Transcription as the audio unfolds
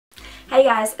Hey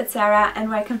guys, it's Sarah and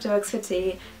welcome to Books for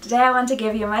Tea. Today I want to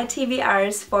give you my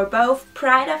TBRs for both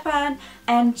PrideAThon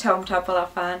and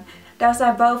TomeTopple. Those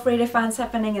are both readathons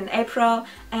happening in April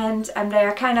and they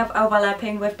are kind of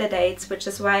overlapping with the dates, which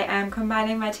is why I'm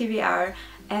combining my TBR.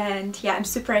 And yeah, I'm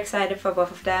super excited for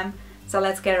both of them. So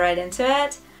let's get right into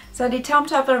it. So the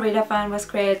TomeTopple readathon was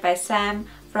created by Sam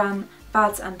from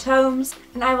Thoughts on Tomes,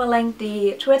 and I will link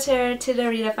the Twitter to the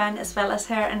readathon as well as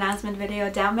her announcement video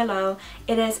down below.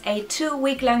 It is a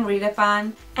 2-week-long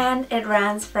readathon and it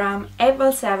runs from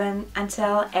April 7th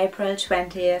until April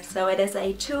 20th. So it is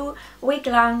a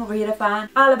 2-week-long readathon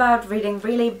all about reading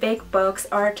really big books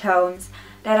or tomes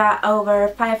that are over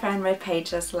 500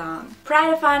 pages long.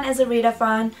 PrideAThon is a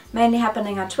readathon mainly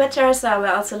happening on Twitter, so I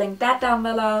will also link that down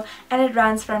below, and it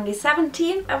runs from the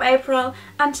 17th of April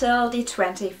until the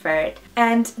 23rd.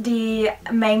 And the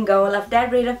main goal of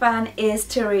that readathon is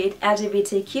to read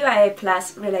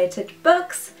LGBTQIA+ related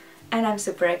books, and I'm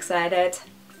super excited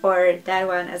for that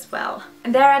one as well.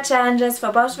 And there are challenges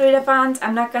for both readathons.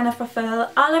 I'm not gonna fulfill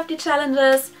all of the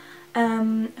challenges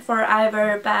for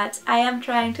either, but I am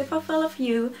trying to fulfill a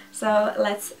few, so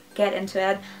let's get into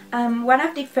it. One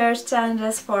of the first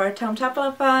challenges for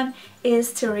TomeTopple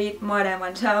is to read more than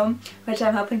one tome, which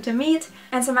I'm hoping to meet,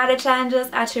 and some other challenges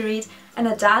are to read an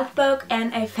adult book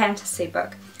and a fantasy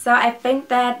book. So I think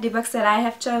that the books that I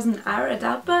have chosen are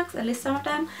adult books, at least some of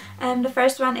them. The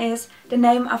first one is The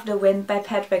Name of the Wind by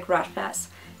Patrick Rothfuss.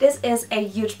 This is a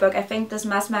huge book. I think this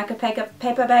mass market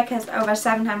paperback has over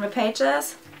 700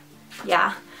 pages.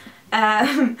 Yeah,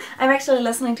 I'm actually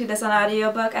listening to this on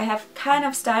audiobook. I have kind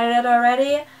of started it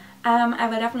already. I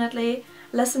will definitely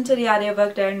listen to the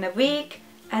audiobook during the week,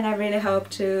 and I really hope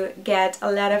to get a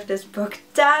lot of this book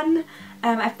done.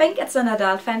 I think it's an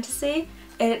adult fantasy.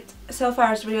 It so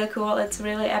far is really cool, it's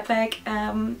really epic,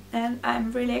 and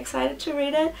I'm really excited to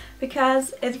read it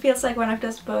because it feels like one of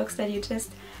those books that you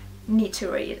just need to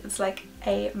read. It's like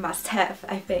a must-have,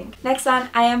 I think. Next on,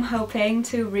 I am hoping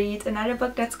to read another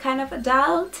book that's kind of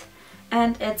adult,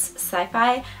 and it's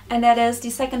sci-fi, and that is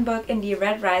the second book in the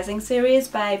Red Rising series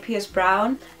by Pierce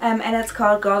Brown, and it's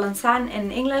called Golden Sun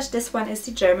in English. This one is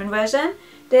the German version.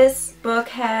 This book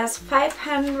has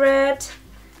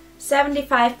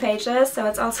 575 pages, so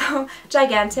it's also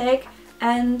gigantic.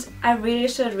 And I really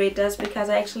should read this because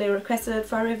I actually requested it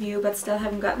for a review but still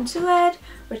haven't gotten to it,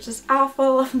 which is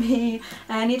awful of me.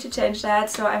 I need to change that,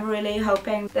 so I'm really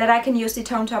hoping that I can use the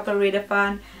TomeTopple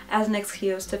readathon as an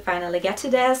excuse to finally get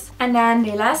to this. And then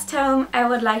the last tome I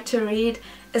would like to read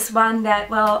is one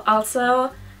that will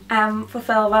also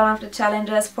fulfill one of the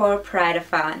challenges for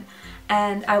PrideAThon.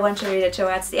 And I want to read it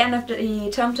towards the end of the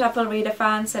TomeTopple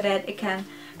readathon so that it can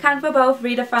count for both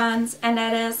readathons, and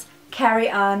that is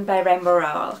Carry On by Rainbow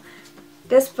Rowell.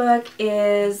 This book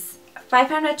is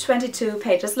 522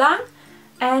 pages long,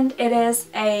 and it is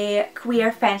a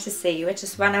queer fantasy, which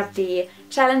is one of the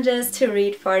challenges to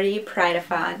read for the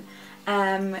PrideAThon.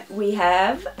 We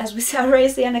have, as we already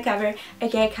see on the cover, a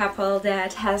gay couple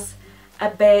that has a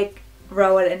big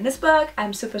role in this book.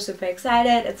 I'm super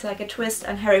excited. It's like a twist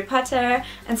on Harry Potter,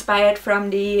 inspired from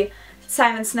the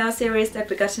Simon Snow series that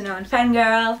we got to know in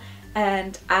Fangirl,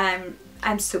 and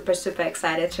I'm super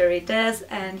excited to read this.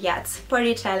 And yeah, it's for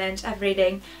the challenge of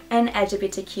reading an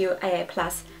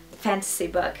LGBTQIA+ fantasy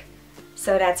book.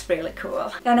 So that's really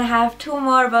cool. Then I have 2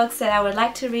 more books that I would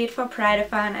like to read for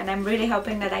PrideAThon, and I'm really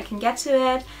hoping that I can get to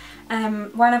it.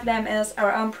 One of them is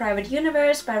Our Own Private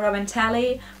Universe by Robin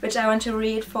Talley, which I want to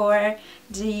read for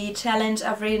the challenge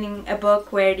of reading a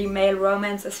book where the male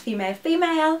romance is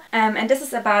female-female. And this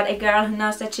is about a girl who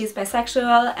knows that she's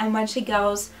bisexual, and when she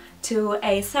goes to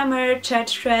a summer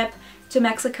church trip to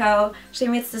Mexico, she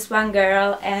meets this one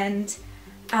girl, and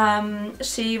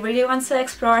she really wants to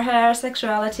explore her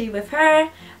sexuality with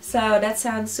her. So that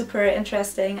sounds super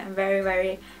interesting. I'm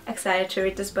very excited to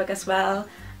read this book as well.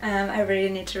 I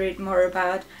really need to read more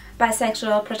about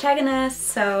bisexual protagonists,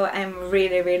 so I'm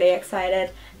really excited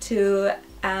to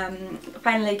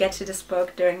finally get to this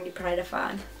book during the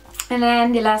PrideAThon. And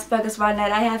then the last book is one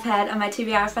that I have had on my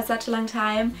TBR for such a long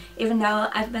time, even though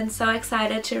I've been so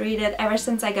excited to read it ever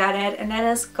since I got it, and that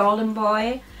is Golden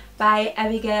Boy by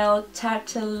Abigail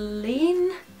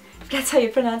Tartellin, if that's how you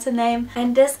pronounce her name.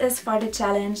 And this is for the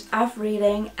challenge of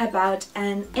reading about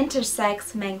an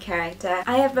intersex main character.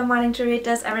 I have been wanting to read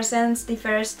this ever since the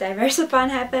first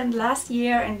Diversathon happened last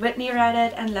year, and Whitney read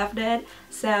it and loved it,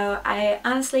 so I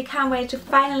honestly can't wait to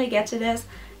finally get to this.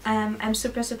 I'm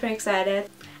super excited,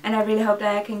 and I really hope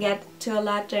that I can get to a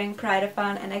lot during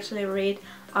PrideAThon and actually read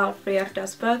all 3 of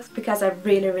those books, because I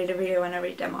really want to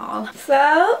read them all.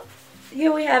 So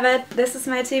here we have it. This is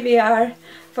my TBR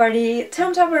for the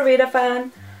TomeTopple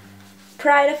readathon.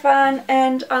 PrideAThon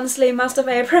and honestly most of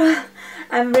April.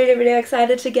 I'm really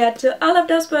excited to get to all of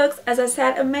those books, as I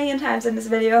said a million times in this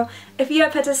video. If you are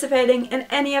participating in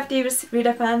any of these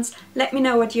readathons, let me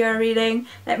know what you are reading,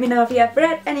 let me know if you have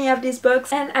read any of these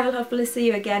books, and I will hopefully see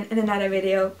you again in another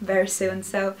video very soon.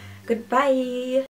 So goodbye!